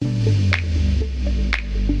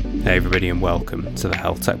Hey everybody, and welcome to the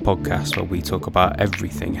Health Tech Podcast, where we talk about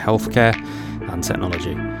everything healthcare and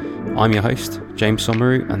technology. I'm your host, James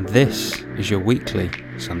Somaru, and this is your weekly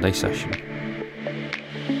Sunday session.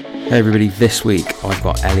 Hey everybody, this week I've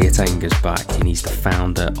got Elliott Engers back, and he's the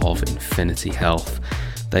founder of Infinity Health.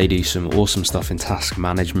 They do some awesome stuff in task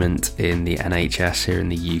management in the NHS here in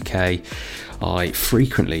the UK. I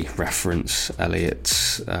frequently reference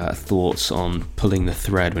Elliott's thoughts on pulling the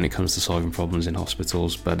thread when it comes to solving problems in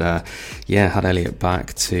hospitals. But had Elliott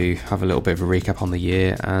back to have a little bit of a recap on the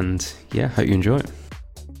year, and hope you enjoy it.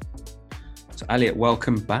 So Elliott,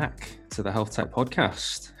 welcome back to the Health Tech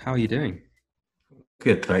Podcast. How are you doing?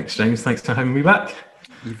 Good, thanks, James. Thanks for having me back.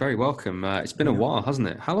 You're very welcome. It's been a while, hasn't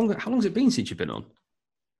it? How long has it been since you've been on?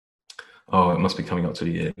 Oh, it must be coming up to a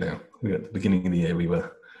year now. At the beginning of the year, we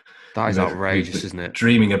were... That is outrageous, isn't it?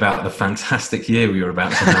 Dreaming about the fantastic year we were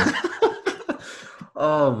about to have.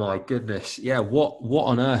 Oh my goodness! Yeah, what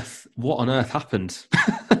on earth happened?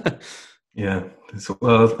 Yeah, I think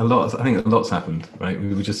a lot's happened, right?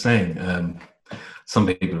 We were just saying, some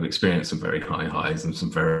people have experienced some very high highs and some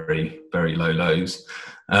very, very low lows.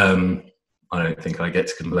 I don't think I get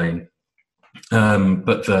to complain,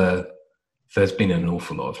 but there's been an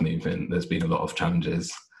awful lot of movement. There's been a lot of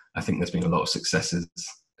challenges. I think there's been a lot of successes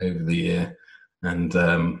over the year, and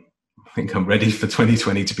I think I'm ready for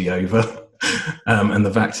 2020 to be over, and the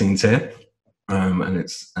vaccine's here, and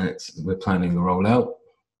we're planning the rollout.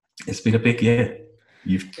 It's been a big year.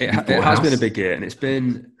 It has been a big year, and it's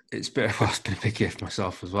been a big year for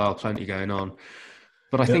myself as well. Plenty going on,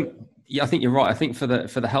 but I think you're right. I think for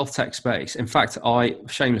the health tech space, in fact,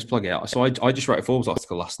 shameless plug it out. So I just wrote a Forbes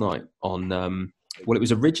article last night on it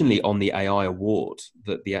was originally on the AI award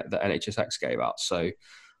that the NHSX gave out. So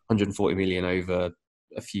 140 million over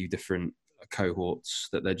a few different cohorts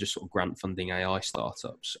that they're just sort of grant funding AI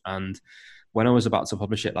startups. And when I was about to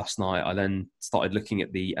publish it last night, I then started looking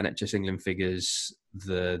at the NHS England figures,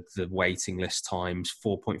 the waiting list times,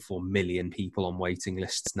 4.4 million people on waiting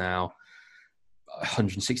lists now,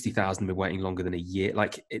 160,000 been waiting longer than a year.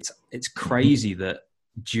 Like it's crazy that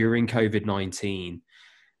during COVID-19,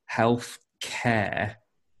 health care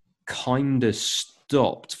kind of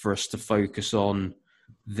stopped for us to focus on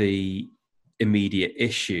the immediate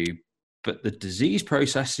issue, but the disease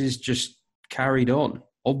processes just carried on,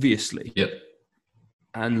 obviously. Yep.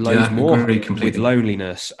 And loads more with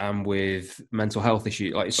loneliness and with mental health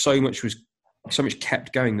issues. Like so much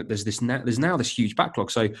kept going that there's now this huge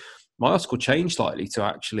backlog. So my article changed slightly to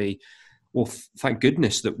actually, thank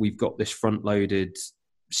goodness that we've got this front-loaded,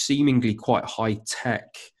 seemingly quite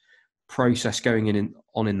high-tech process going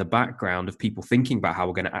on in the background of people thinking about how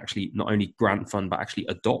we're going to actually not only grant fund but actually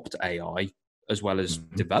adopt AI as well as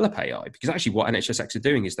develop AI. Because actually what NHSX are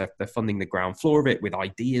doing is they're funding the ground floor of it with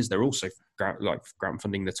ideas. They're also grant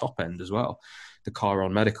funding the top end as well, the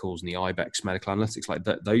Chiron Medicals and the IBEX Medical Analytics, like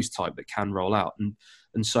those type that can roll out.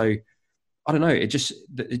 And so I don't know. It just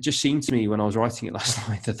seemed to me when I was writing it last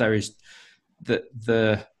night that there is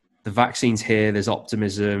the vaccine's here. There's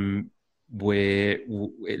optimism.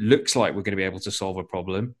 It looks like we're going to be able to solve a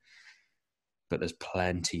problem, but there's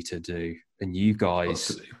plenty to do. And you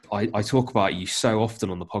guys, I talk about you so often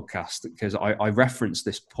on the podcast because I reference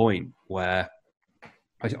this point where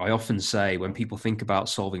I often say when people think about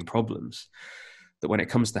solving problems, that when it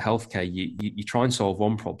comes to healthcare, you try and solve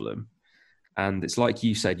one problem. And it's like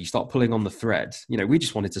you said, you start pulling on the thread. We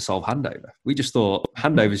just wanted to solve handover. We just thought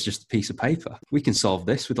handover is just a piece of paper. We can solve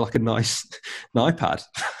this with like a nice iPad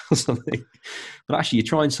or something. But actually, you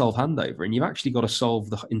try and solve handover, and you've actually got to solve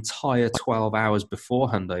the entire 12 hours before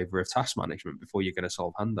handover of task management before you're going to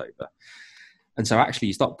solve handover. And so actually,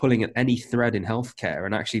 you start pulling at any thread in healthcare,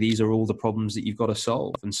 and actually, these are all the problems that you've got to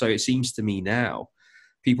solve. And so it seems to me now,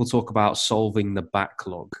 people talk about solving the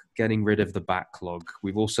backlog, getting rid of the backlog.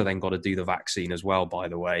 We've also then got to do the vaccine as well, by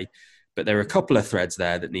the way. But there are a couple of threads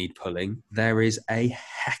there that need pulling. There is a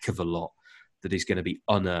heck of a lot that is going to be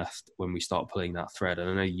unearthed when we start pulling that thread.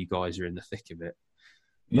 And I know you guys are in the thick of it.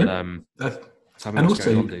 Yeah. Tell me what's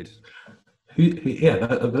going on, dude.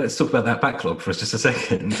 Let's talk about that backlog for just a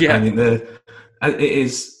second. Yeah. I mean,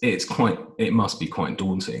 it must be quite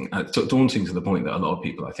daunting. Daunting to the point that a lot of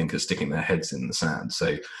people, I think, are sticking their heads in the sand.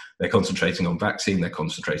 So they're concentrating on vaccine, they're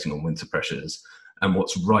concentrating on winter pressures and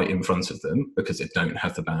what's right in front of them because they don't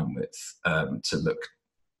have the bandwidth to look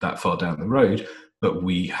that far down the road. But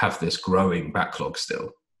we have this growing backlog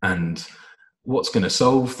still. And what's going to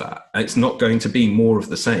solve that? It's not going to be more of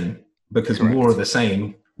the same, because Correct. More of the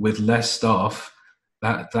same with less staff,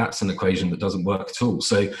 that's an equation that doesn't work at all.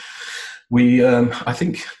 So I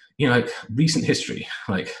think, recent history,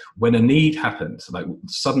 like when a need happened, like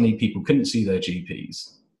suddenly people couldn't see their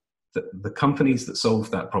GPs the companies that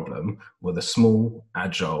solved that problem were the small,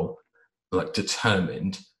 agile, like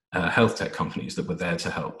determined health tech companies that were there to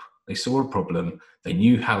help. They saw a problem, they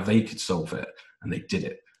knew how they could solve it, and they did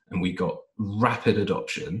it. And we got rapid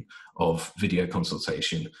adoption of video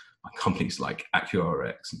consultation by companies like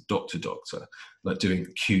AccuRx and Doctor, like doing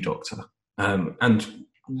Q Doctor. And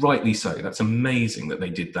rightly so, that's amazing that they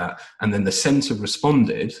did that. And then the centre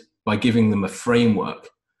responded by giving them a framework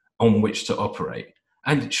on which to operate.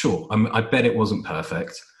 And sure, I bet it wasn't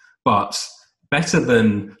perfect, but better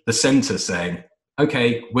than the centre saying,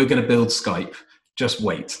 okay, we're going to build Skype, just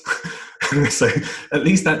wait. So at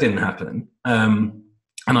least that didn't happen.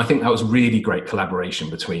 And I think that was really great collaboration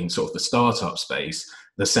between sort of the startup space,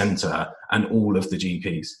 the centre, and all of the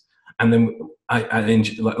GPs. And then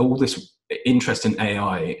like all this interest in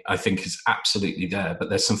AI, I think, is absolutely there. But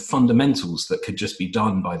there's some fundamentals that could just be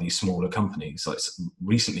done by these smaller companies. Like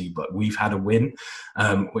recently, but we've had a win,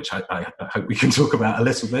 which I hope we can talk about a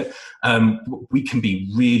little bit. We can be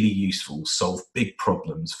really useful, solve big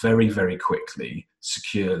problems very, very quickly,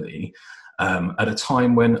 securely, at a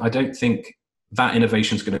time when I don't think that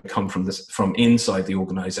innovation is going to come from inside the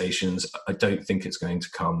organizations. I don't think it's going to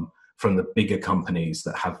come from the bigger companies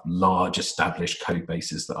that have large established code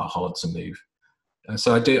bases that are hard to move.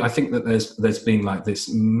 So I think that there's been like this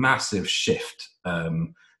massive shift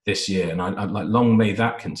this year, and I'd like long may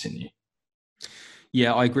that continue.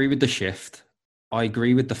 Yeah, I agree with the shift. I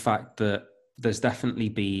agree with the fact that there's definitely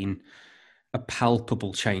been a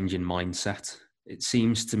palpable change in mindset. It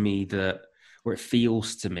seems to me that, or it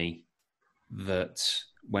feels to me that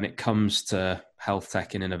when it comes to health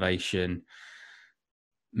tech and innovation,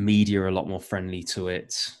 media are a lot more friendly to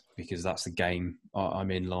it because that's the game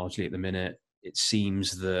I'm in largely at the minute. It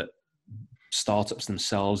seems that startups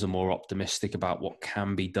themselves are more optimistic about what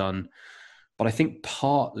can be done. But I think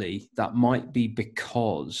partly that might be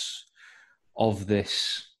because of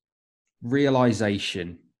this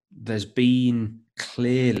realization. There's been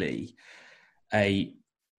clearly a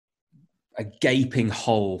gaping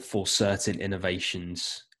hole for certain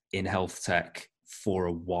innovations in health tech for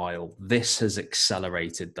a while. This has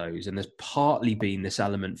accelerated those. And there's partly been this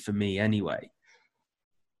element for me anyway.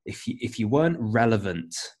 If you weren't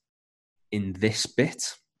relevant in this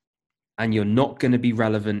bit, and you're not going to be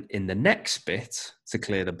relevant in the next bit to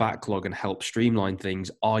clear the backlog and help streamline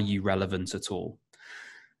things, are you relevant at all?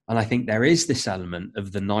 And I think there is this element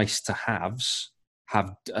of the nice to haves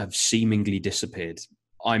have seemingly disappeared.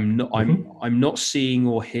 I'm not seeing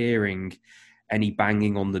or hearing any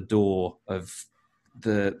banging on the door of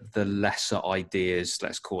the lesser ideas,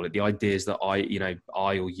 let's call it, the ideas that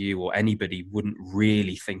I or you or anybody wouldn't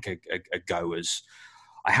really think are goers.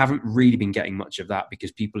 I haven't really been getting much of that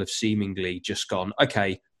because people have seemingly just gone,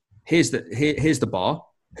 okay, here's the bar,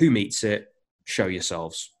 who meets it, show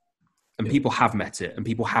yourselves. And people have met it and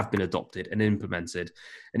people have been adopted and implemented.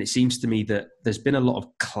 And it seems to me that there's been a lot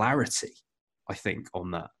of clarity, I think,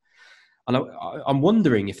 on that. And I'm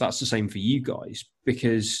wondering if that's the same for you guys,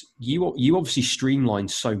 because you obviously streamline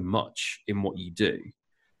so much in what you do.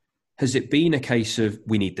 Has it been a case of,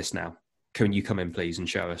 we need this now? Can you come in, please, and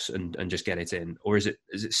show us and just get it in? Or is it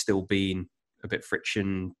still been a bit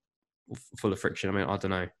full of friction? I mean, I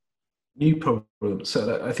don't know. New problems.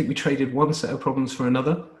 So I think we traded one set of problems for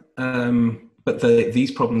another, but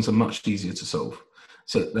these problems are much easier to solve.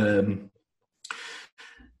 So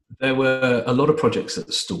there were a lot of projects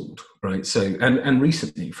that stalled, right? So and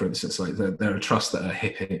recently, for instance, like there are trusts that are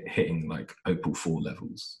hitting like Opal 4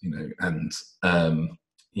 levels, and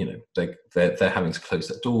they're having to close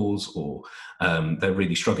their doors, or they're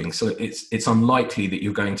really struggling. So it's unlikely that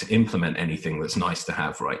you're going to implement anything that's nice to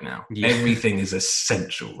have right now. Yeah. Everything is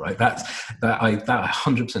essential, right? That I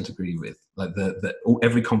 100% agree with. Like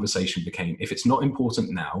every conversation became, if it's not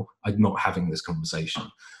important now, I'm not having this conversation,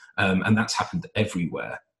 and that's happened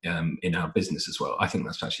everywhere. In our business as well. I think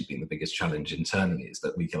that's actually been the biggest challenge internally, is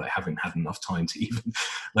that we haven't had enough time to even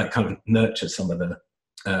kind of nurture some of the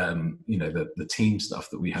the team stuff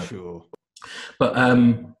that we have. Sure. But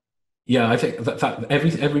I think that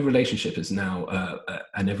every relationship is now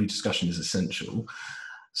and every discussion is essential.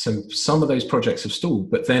 So some of those projects have stalled,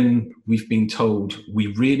 but then we've been told we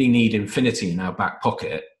really need Infinity in our back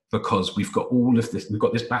pocket because we've got all of this, we've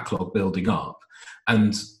got this backlog building up,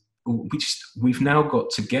 and we've now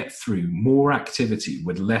got to get through more activity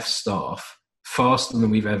with less staff faster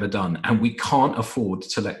than we've ever done, and we can't afford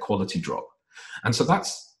to let quality drop. And so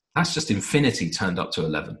that's just Infinity turned up to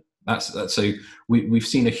 11. That's so we've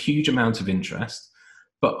seen a huge amount of interest,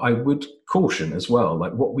 but I would caution as well,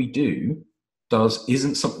 like what we do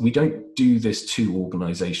isn't something, we don't do this to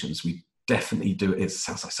organizations. We definitely do it. It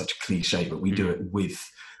sounds like such a cliche, but we do it with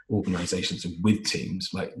organizations and with teams.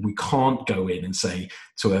 Like, we can't go in and say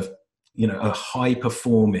to a high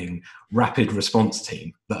performing rapid response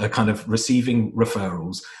team that are kind of receiving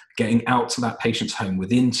referrals, getting out to that patient's home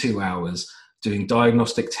within 2 hours, doing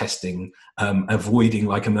diagnostic testing, avoiding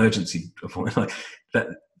like emergency, like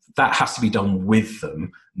that has to be done with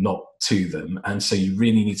them, not to them. And so you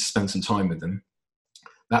really need to spend some time with them.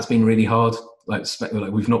 That's been really hard. Like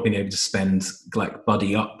we've not been able to spend, like,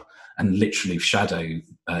 buddy up and literally shadow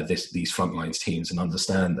these frontlines teams and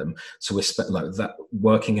understand them. So we're like that,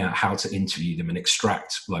 working out how to interview them and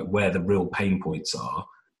extract like where the real pain points are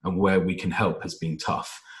and where we can help has been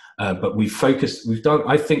tough. But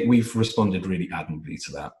I think we've responded really admirably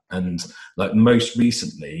to that. And like most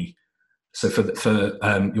recently, so for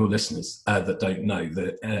your listeners that don't know,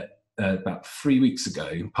 that about 3 weeks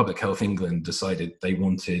ago, Public Health England decided they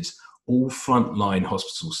wanted all frontline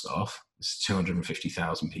hospital staff, this is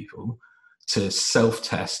 250,000 people, to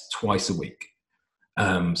self-test twice a week.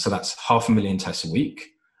 So that's 500,000 tests a week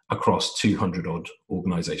across 200 odd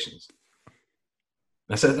organisations.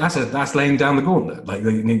 That's laying down the gauntlet. Like,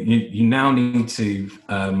 you now need to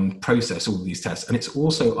process all of these tests, and it's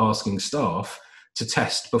also asking staff to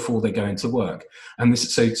test before they go into work. And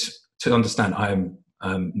this, so to understand,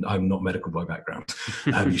 I'm not medical by background.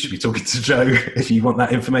 You should be talking to Joe if you want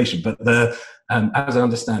that information. But as I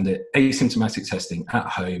understand it, asymptomatic testing at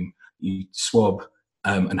home, you swab,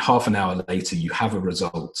 and half an hour later you have a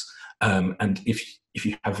result. And if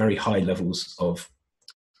you have very high levels of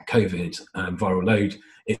COVID viral load,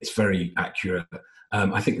 it's very accurate.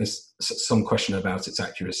 I think there's some question about its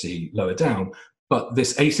accuracy lower down, but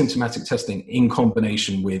this asymptomatic testing in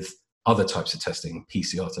combination with other types of testing,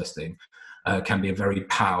 PCR testing, can be a very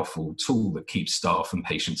powerful tool that keeps staff and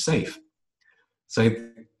patients safe. So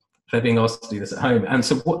they're being asked to do this at home. And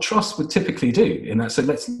so what trusts would typically do in that, so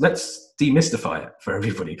let's demystify it for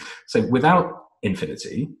everybody. So without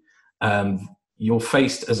Infinity, you're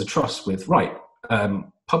faced as a trust with,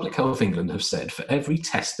 Public Health England have said for every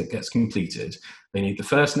test that gets completed, they need the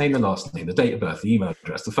first name, the last name, the date of birth, the email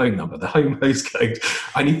address, the phone number, the home postcode.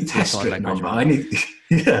 I need the test strip number.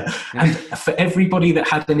 And for everybody that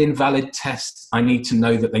had an invalid test, I need to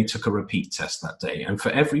know that they took a repeat test that day. And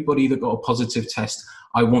for everybody that got a positive test,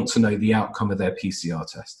 I want to know the outcome of their PCR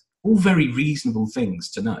test. All very reasonable things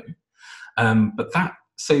to know.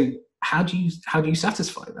 So how do you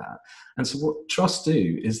satisfy that? And so what trusts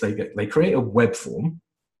do is they create a web form.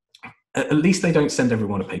 At least they don't send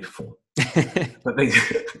everyone a paper form, but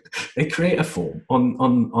they create a form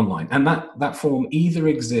online, and that form either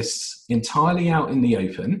exists entirely out in the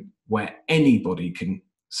open where anybody can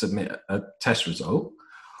submit a test result,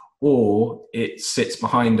 or it sits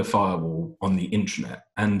behind a firewall on the intranet.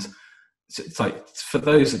 And it's like, for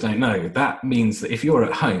those that don't know, that means that if you're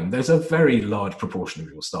at home, there's a very large proportion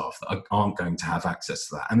of your staff that aren't going to have access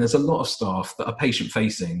to that, and there's a lot of staff that are patient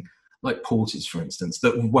facing, like porters, for instance,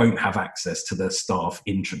 that won't have access to the staff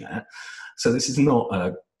intranet. So this is not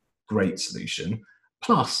a great solution.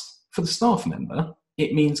 Plus, for the staff member,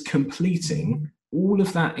 it means completing all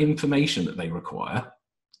of that information that they require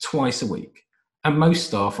twice a week. And most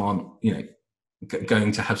staff aren't,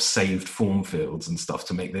 going to have saved form fields and stuff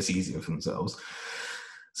to make this easier for themselves.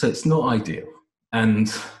 So it's not ideal.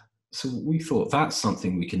 And so we thought that's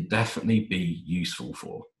something we can definitely be useful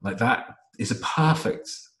for. Like, that is a perfect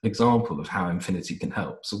example of how Infinity can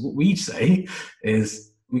help. So what we say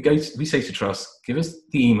is we say to Trust, give us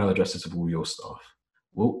the email addresses of all your staff.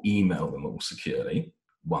 We'll email them all securely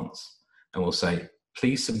once, and we'll say,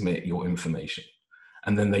 please submit your information.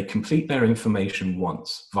 And then they complete their information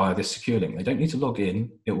once via this secure link. They don't need to log in.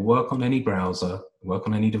 It will work on any browser, work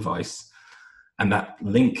on any device. And that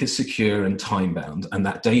link is secure and time-bound. And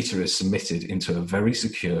that data is submitted into a very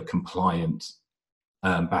secure, compliant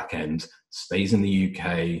backend, stays in the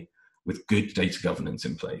UK with good data governance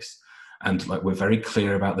in place. And like, we're very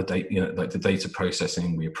clear about the data, the data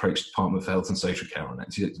processing. We approach the Department of Health and Social Care on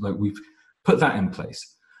it. Like, we've put that in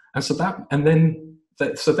place. And so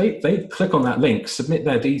they click on that link, submit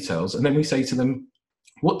their details, and then we say to them,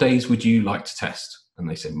 what days would you like to test? And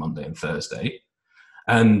they say Monday and Thursday.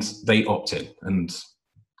 And they opt in and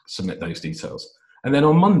submit those details. And then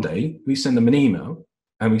on Monday, we send them an email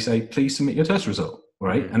and we say, please submit your test result,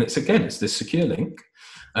 right? And it's this secure link.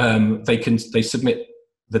 They submit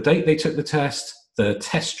the date they took the test, the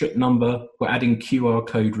test strip number. We're adding QR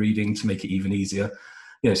code reading to make it even easier.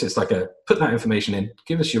 So it's like put that information in,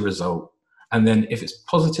 give us your result. And then if it's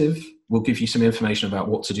positive, we'll give you some information about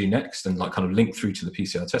what to do next and like kind of link through to the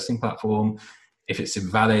PCR testing platform. If it's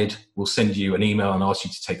invalid, we'll send you an email and ask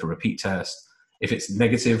you to take a repeat test. If it's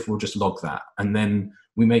negative, we'll just log that. And then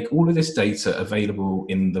We make all of this data available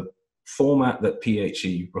in the format that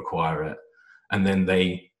PHE require it, and then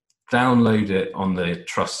they download it on the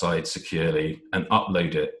trust side securely and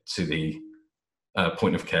upload it to the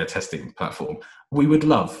point of care testing platform. We would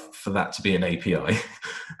love for that to be an API,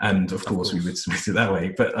 and of course we would submit it that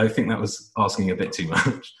way, but I think that was asking a bit too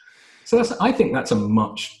much. So I think that's a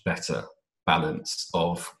much better balance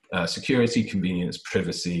of security, convenience,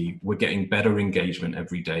 privacy. We're getting better engagement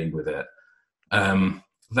every day with it.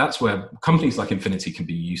 That's where companies like Infinity can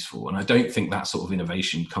be useful. And I don't think that sort of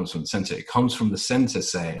innovation comes from the center. It comes from the center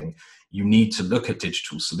saying you need to look at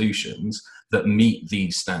digital solutions that meet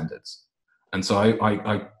these standards. And so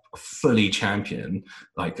I fully champion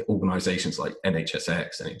like organizations like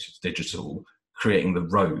NHSX, NHS Digital, creating the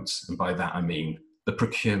roads. And by that, I mean the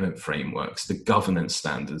procurement frameworks, the governance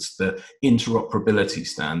standards, the interoperability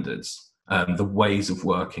standards, the ways of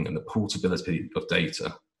working and the portability of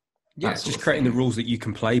data. Yeah, just creating the rules that you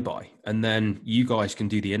can play by, and then you guys can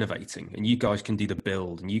do the innovating, and you guys can do the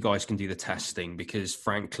build, and you guys can do the testing, because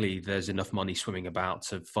frankly, there's enough money swimming about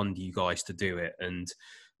to fund you guys to do it. And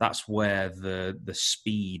that's where the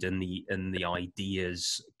speed and the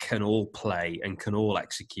ideas can all play and can all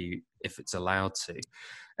execute if it's allowed to.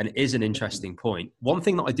 And it is an interesting point. One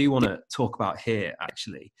thing that I do want to talk about here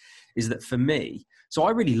actually is that for me, so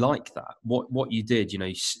I really like that, what you did,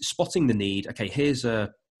 spotting the need. Okay, here's a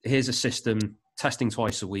system, testing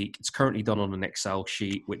twice a week. It's currently done on an Excel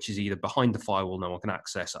sheet, which is either behind the firewall, no one can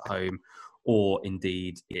access at home, or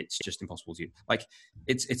indeed it's just impossible to use. Like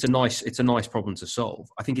it's a nice problem to solve.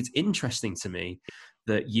 I think it's interesting to me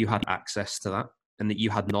that you had access to that, and that you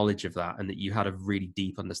had knowledge of that, and that you had a really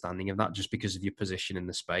deep understanding of that just because of your position in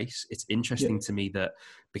the space. It's interesting to me that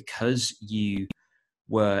because you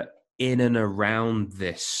were in and around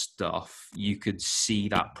this stuff, you could see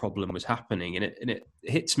that problem was happening. And it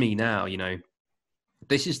hits me now,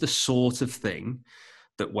 this is the sort of thing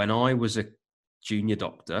that when I was a junior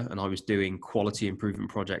doctor and I was doing quality improvement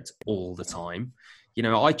projects all the time,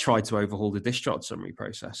 I tried to overhaul the discharge summary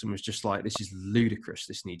process and was just like, this is ludicrous,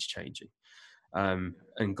 this needs changing. And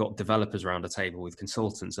got developers around a table with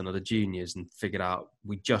consultants and other juniors and figured out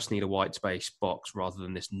we just need a white space box rather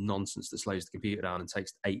than this nonsense that slows the computer down and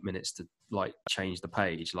takes 8 minutes to change the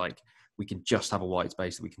page. Like, we can just have a white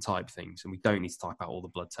space that we can type things, and we don't need to type out all the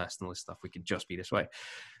blood tests and all this stuff. We can just be this way.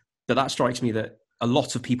 But that strikes me that a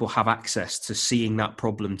lot of people have access to seeing that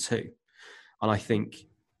problem too. And I think,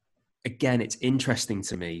 again, it's interesting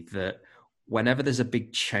to me that whenever there's a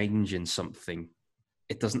big change in something,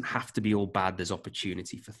 it doesn't have to be all bad. There's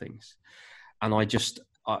opportunity for things. And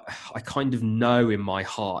I kind of know in my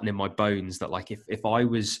heart and in my bones that if I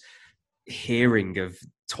was hearing of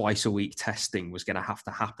twice a week testing was going to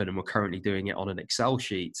happen, and we're currently doing it on an Excel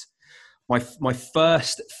sheet, my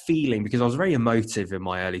first feeling, because I was very emotive in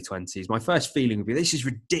my early 20s, my first feeling would be, this is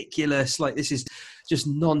ridiculous. Like, this is just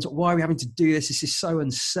nonsense. Why are we having to do this? This is so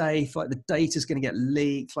unsafe. Like, the data's going to get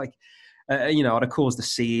leaked. Like, I'd have caused a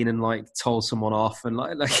scene and told someone off, and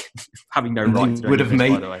like having no right to do this,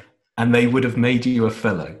 by the way. And they would have made you a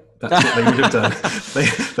fellow. That's what they would have done.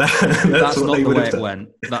 That's not the way it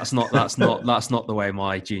went. That's not the way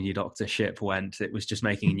my junior doctorship went. It was just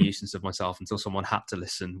making a nuisance of myself until someone had to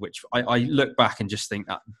listen, which I look back and just think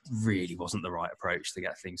that really wasn't the right approach to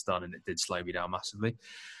get things done, and it did slow me down massively.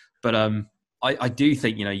 But I do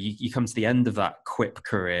think, you come to the end of that QIP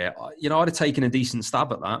career, I'd have taken a decent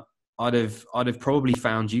stab at that. I'd have probably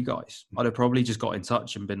found you guys. I'd have probably just got in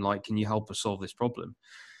touch and been like, can you help us solve this problem?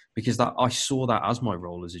 Because I saw that as my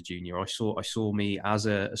role as a junior. I saw me as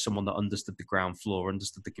someone that understood the ground floor,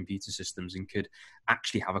 understood the computer systems, and could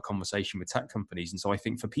actually have a conversation with tech companies. And so I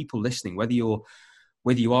think for people listening, whether you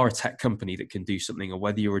are a tech company that can do something, or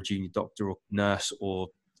whether you're a junior doctor or nurse or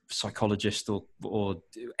psychologist or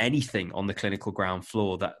anything on the clinical ground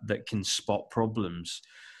floor that can spot problems,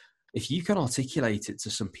 if you can articulate it to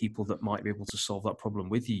some people that might be able to solve that problem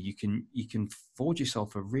with you, you can forge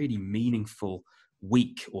yourself a really meaningful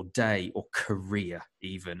week or day or career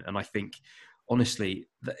even. And I think, honestly,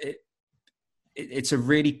 that it's a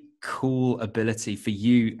really cool ability for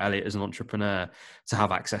you, Elliott, as an entrepreneur, to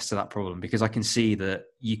have access to that problem, because I can see that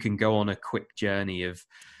you can go on a quick journey of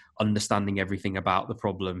understanding everything about the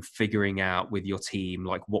problem, figuring out with your team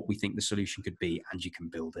what we think the solution could be, and you can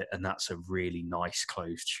build it. And that's a really nice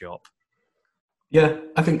closed shop. Yeah,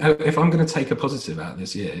 I think if I'm going to take a positive out of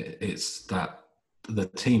this year, it's that the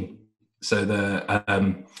team. So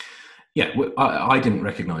I didn't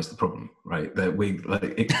recognise the problem, right? That we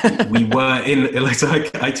were in. So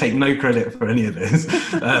I take no credit for any of this,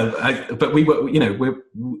 but we were.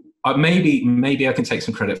 Maybe I can take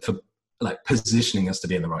some credit for like positioning us to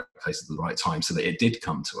be in the right place at the right time, so that it did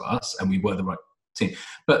come to us and we were the right team.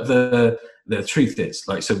 But the truth is,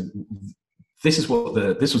 like, so this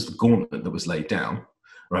was the gauntlet that was laid down,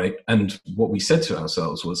 right? And what we said to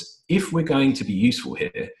ourselves was, if we're going to be useful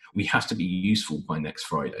here, we have to be useful by next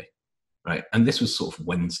Friday, right? And this was sort of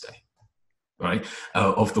Wednesday, right,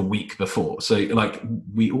 of the week before. So like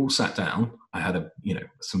we all sat down. I had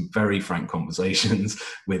some very frank conversations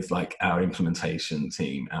with like our implementation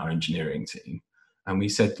team, our engineering team, and we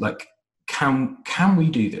said, like, can we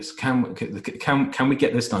do this? Can we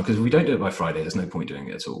get this done? Because if we don't do it by Friday, there's no point doing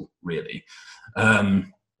it at all, really.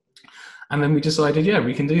 And then we decided, yeah,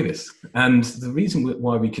 we can do this. And the reason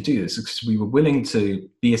why we could do this is because we were willing to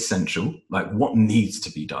be essential, like what needs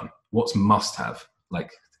to be done, what's must have. Like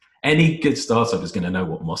any good startup is going to know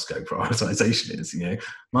what Moscow prioritization is,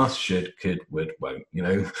 must, should, could, would, won't,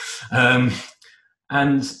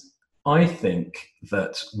 and I think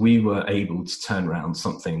that we were able to turn around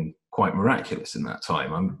something quite miraculous in that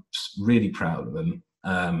time. I'm really proud of them.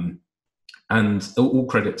 And all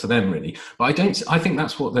credit to them, really. But I think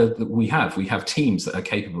that's what we have. We have teams that are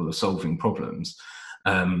capable of solving problems,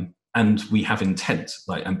 and we have intent,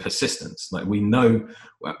 like, and persistence. Like, we know.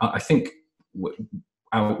 I think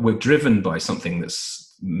we're driven by something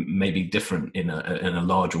that's maybe different in a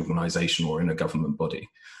large organisation or in a government body,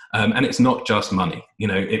 and it's not just money.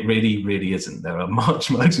 It really, really isn't. There are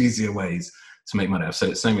much, much easier ways to make money. I've said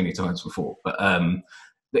it so many times before, but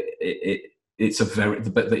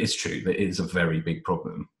it's true that it is a very big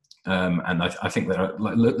problem, and I think there are.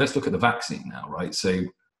 Like, let's look at the vaccine now, right? So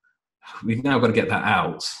we've now got to get that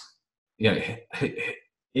out.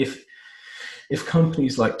 If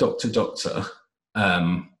companies like Doctor,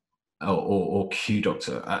 or Q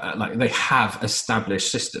Doctor, like, they have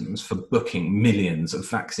established systems for booking millions of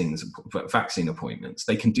vaccine appointments.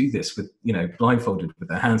 They can do this with blindfolded with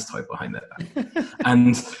their hands tied behind their back,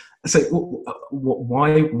 and. So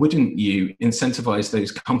why wouldn't you incentivize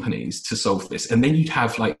those companies to solve this? And then you'd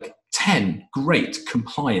have like 10 great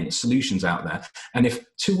compliant solutions out there. And if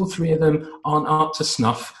 2 or 3 of them aren't up to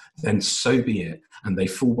snuff, then so be it. And they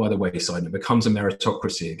fall by the wayside, and it becomes a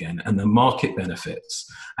meritocracy again, and the market benefits,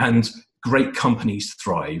 and great companies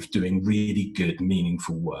thrive doing really good,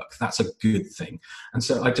 meaningful work. That's a good thing. And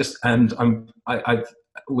so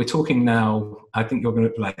we're talking now, I think you're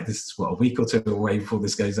going to, like, this is a week or 2 away before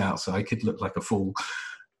this goes out, so I could look like a fool.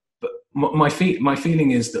 But my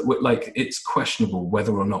feeling is that it's questionable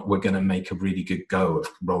whether or not we're going to make a really good go of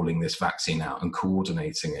rolling this vaccine out and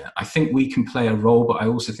coordinating it. I think we can play a role, but I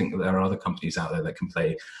also think that there are other companies out there that can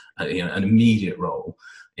play an immediate role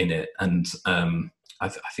in it. And I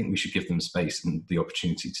think we should give them space and the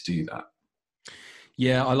opportunity to do that.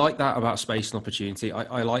 Yeah, I like that about space and opportunity.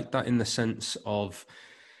 I like that in the sense of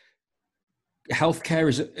healthcare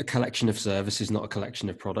is a collection of services, not a collection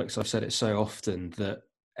of products. I've said it so often that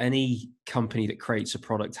any company that creates a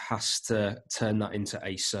product has to turn that into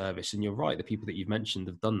a service. And you're right, the people that you've mentioned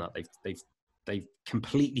have done that. They've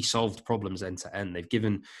completely solved problems end to end. They've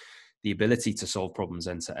given the ability to solve problems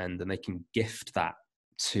end to end, and they can gift that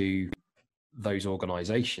to those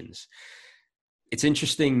organizations. It's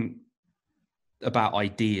interesting about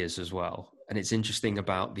ideas as well, and it's interesting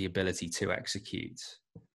about the ability to execute.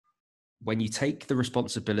 When you take the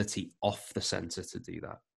responsibility off the center to do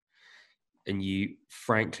that, and you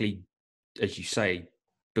frankly, as you say,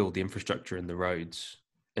 build the infrastructure and the roads,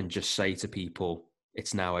 and just say to people,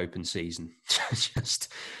 it's now open season,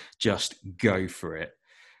 just go for it.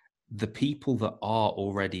 The people that are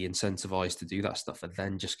already incentivized to do that stuff are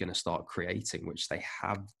then just going to start creating, which they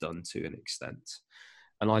have done to an extent.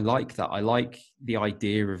 And I like that. I like the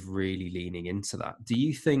idea of really leaning into that. Do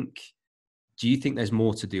you think there's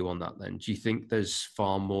more to do on that then? Do you think there's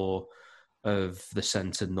far more of the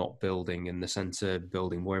centre not building and the centre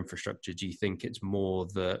building more infrastructure? Do you think it's more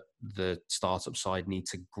that the startup side need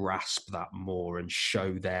to grasp that more and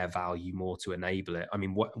show their value more to enable it? I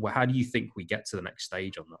mean, how do you think we get to the next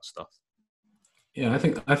stage on that stuff? Yeah, I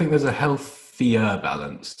think there's a healthier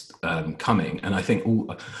balance coming, and I think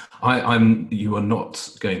you are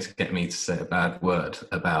not going to get me to say a bad word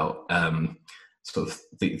about sort of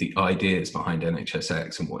the ideas behind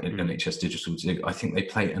NHSX and what NHS Digital do. I think they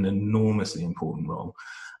play an enormously important role,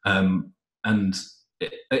 and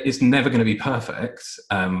it's never going to be perfect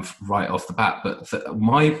right off the bat. But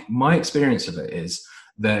my experience of it is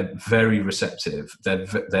they're very receptive.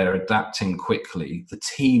 They're adapting quickly. The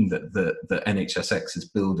team that NHSX is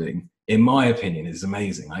building, in my opinion, is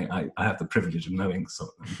amazing. I have the privilege of knowing some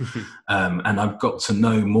of them, and I've got to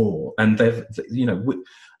know more. And they've,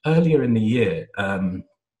 earlier in the year,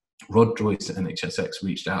 Rod Joyce at NHSX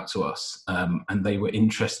reached out to us, and they were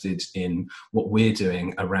interested in what we're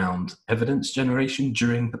doing around evidence generation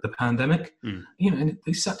during the pandemic. And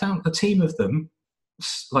they sat down, a team of them,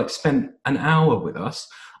 like spent an hour with us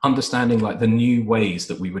understanding like the new ways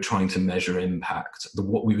that we were trying to measure impact,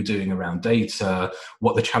 what we were doing around data,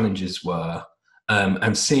 what the challenges were,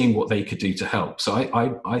 and seeing what they could do to help. So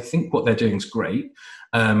I think what they're doing is great.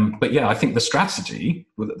 But yeah, I think the strategy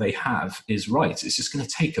that they have is right. It's just going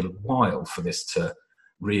to take a while for this to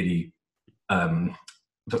really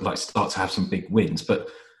start to have some big wins. But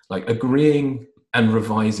like agreeing and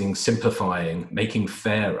revising, simplifying, making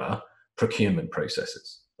fairer procurement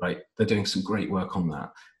processes, right? They're doing some great work on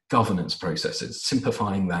that. Governance processes,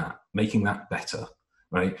 simplifying that, making that better,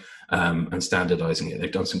 right? And standardizing it.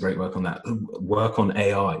 They've done some great work on that. Work on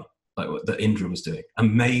AI, like what that Indra was doing,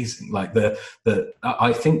 amazing. Like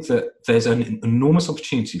I think that there's an enormous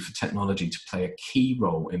opportunity for technology to play a key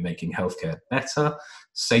role in making healthcare better,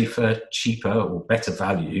 safer, cheaper, or better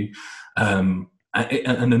value. An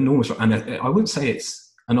enormous, and I wouldn't say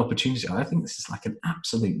it's an opportunity. I think this is like an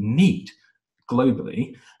absolute need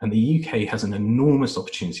globally, and the UK has an enormous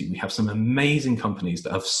opportunity. We have some amazing companies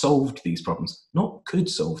that have solved these problems, not could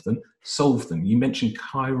solve them, solve them. You mentioned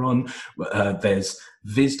Chiron, there's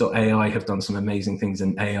Viz.ai have done some amazing things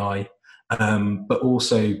in AI, but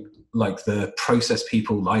also like the process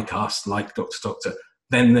people like us, like Doctor.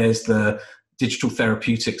 Then there's the digital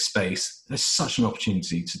therapeutic space. There's such an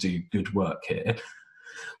opportunity to do good work here.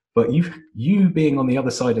 But you being on the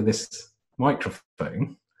other side of this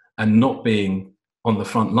microphone and not being on the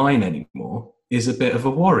front line anymore is a bit of a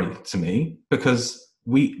worry to me, because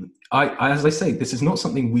as I say, this is not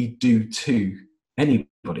something we do to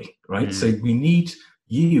anybody, right? So we need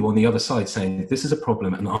you on the other side saying, this is a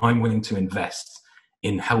problem and I'm willing to invest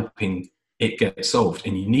in helping it get solved.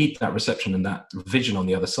 And you need that reception and that vision on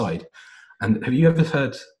the other side. And have you ever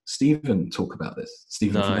heard Stephen talk about this?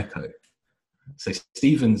 Stephen from Echo. So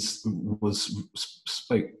Stevens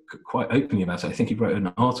spoke quite openly about it. I think he wrote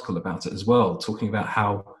an article about it as well, talking about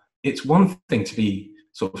how it's one thing to be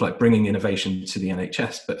sort of like bringing innovation to the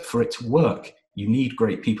NHS, but for it to work, you need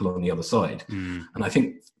great people on the other side. And I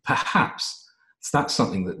think perhaps that's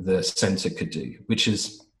something that the centre could do, which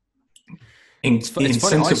is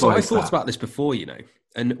incentivize I thought about this before,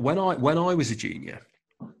 and when I was a junior,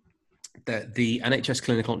 the NHS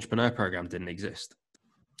Clinical Entrepreneur Programme didn't exist.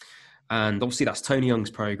 And obviously that's Tony Young's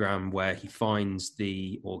program where he finds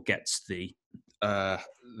gets the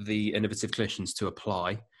innovative clinicians to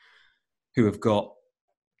apply who have got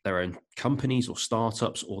their own companies or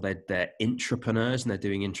startups, or they're intrapreneurs and they're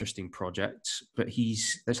doing interesting projects. But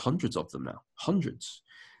there's hundreds of them now, hundreds.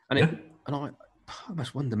 And I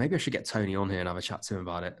almost wonder, maybe I should get Tony on here and have a chat to him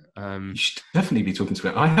about it. You should definitely be talking to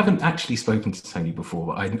him. I haven't actually spoken to Tony before,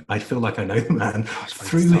 but I feel like I know the man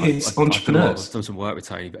through his entrepreneurs. I've done some work with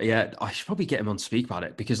Tony, but yeah, I should probably get him on to speak about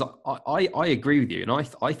it, because I agree with you. And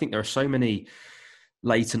I think there are so many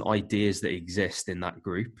latent ideas that exist in that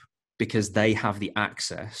group because they have the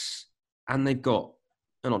access and they've got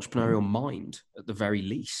an entrepreneurial mind at the very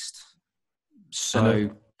least. So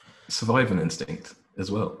survival instinct as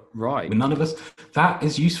well, right? With none of us, that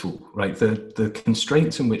is useful, right? The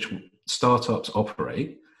constraints in which startups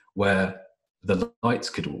operate, where the lights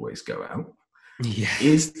could always go out,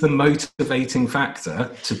 is the motivating factor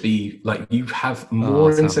to be like, you have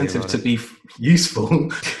more incentive to be useful.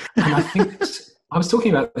 And I think I was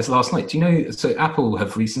talking about this last night. Do you know? So Apple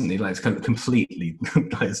have recently, like, it's kind of completely.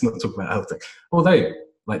 Let's not talk about health tech, although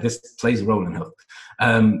like this plays a role in health.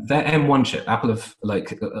 Their M1 chip, Apple have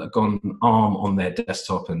gone ARM on their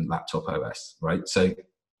desktop and laptop OS, right? So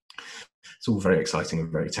it's all very exciting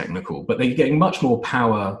and very technical, but they're getting much more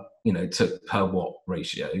power, to per watt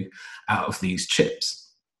ratio out of these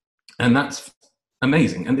chips. And that's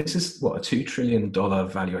amazing. And this is what, a $2 trillion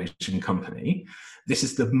valuation company. This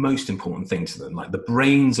is the most important thing to them. Like, the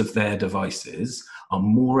brains of their devices are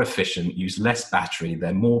more efficient, use less battery,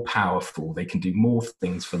 they're more powerful, they can do more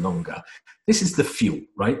things for longer. This is the fuel,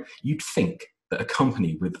 right? You'd think that a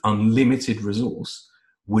company with unlimited resource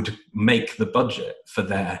would make the budget for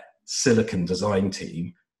their silicon design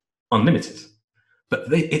team unlimited.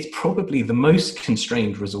 But it's probably the most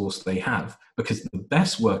constrained resource they have, because the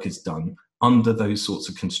best work is done under those sorts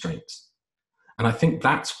of constraints. And I think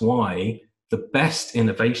that's why the best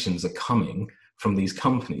innovations are coming from these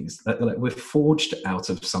companies, that we're forged out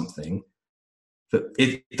of something that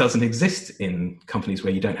it doesn't exist in companies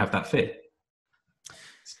where you don't have that fit.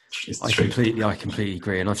 I completely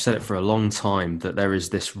agree. And I've said it for a long time that there is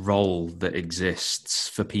this role that exists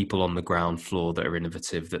for people on the ground floor that are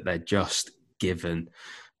innovative, that they're just given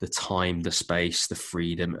the time, the space, the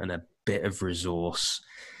freedom, and a bit of resource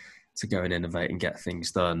to go and innovate and get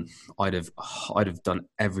things done, I'd have done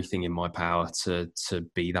everything in my power to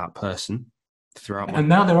be that person throughout. And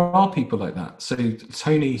now there are people like that. So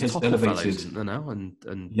Tony has elevated. Fellows, isn't there now?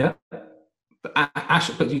 And yeah. But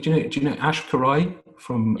but do you know Ash Karai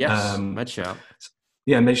from MedShout?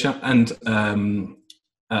 Yeah, MedShout. And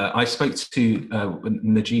I spoke to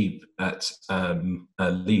Najib at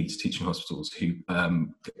Leeds Teaching Hospitals, who,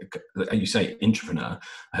 you say, intrapreneur,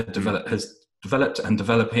 has developed and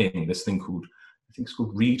developing this thing called, I think it's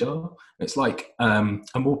called Reader. It's like a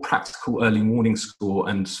more practical early warning score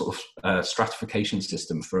and sort of stratification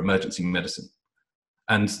system for emergency medicine.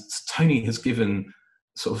 And Tony has given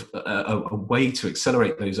sort of a way to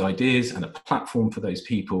accelerate those ideas and a platform for those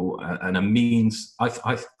people and a means. I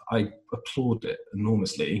applaud it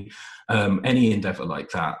enormously. Any endeavor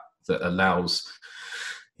like that allows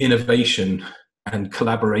innovation and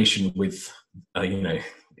collaboration with,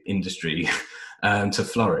 industry to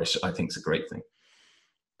flourish, I think is a great thing.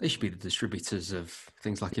 They should be the distributors of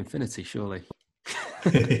things like Infinity, surely.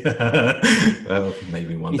 Well,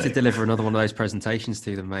 maybe one day. You need to deliver another one of those presentations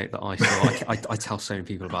to them, mate, that I saw. I tell so many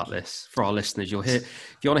people about this. For our listeners, you'll hear,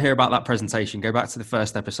 if you want to hear about that presentation, go back to the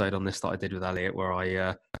first episode on this that I did with Elliott, where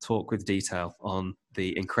I talk with detail on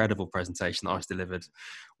the incredible presentation that I was delivered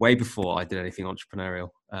way before I did anything entrepreneurial,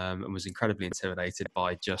 and was incredibly intimidated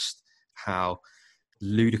by just how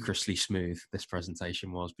ludicrously smooth this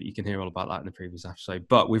presentation was. But you can hear all about that in the previous episode.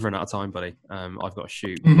 But we've run out of time, buddy. I've got to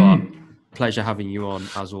shoot. But pleasure having you on,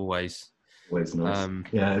 as always. Always nice.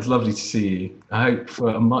 Yeah, it's lovely to see you. I hope for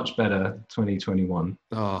a much better 2021.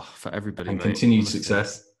 Oh, for everybody, and mate. Continued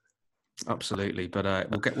success. Absolutely. But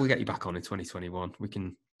we'll get you back on in 2021. We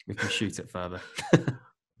can shoot it further.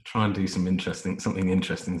 Try and do something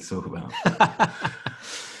interesting to talk about.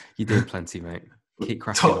 You do plenty, mate. Keep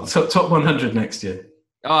cracking. Top 100 next year.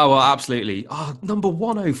 Oh, well, absolutely. Oh, number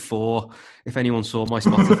 104. If anyone saw my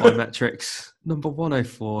Spotify metrics, number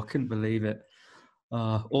 104. Couldn't believe it.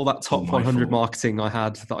 All that top 100 marketing I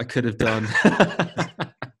had that I could have done.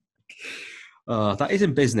 That is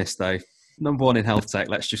in business, though. Number one in health tech,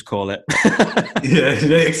 let's just call it. Yeah,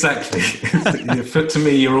 exactly. To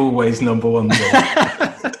me, you're always number one.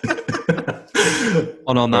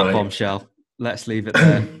 On that bombshell, let's leave it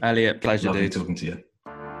there. Elliott, pleasure, Lovely dude. talking to you.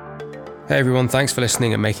 Hey everyone, thanks for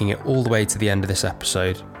listening and making it all the way to the end of this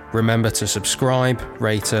episode. Remember to subscribe,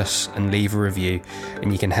 rate us, and leave a review.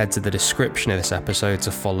 And you can head to the description of this episode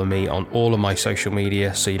to follow me on all of my social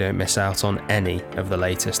media so you don't miss out on any of the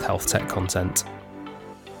latest health tech content.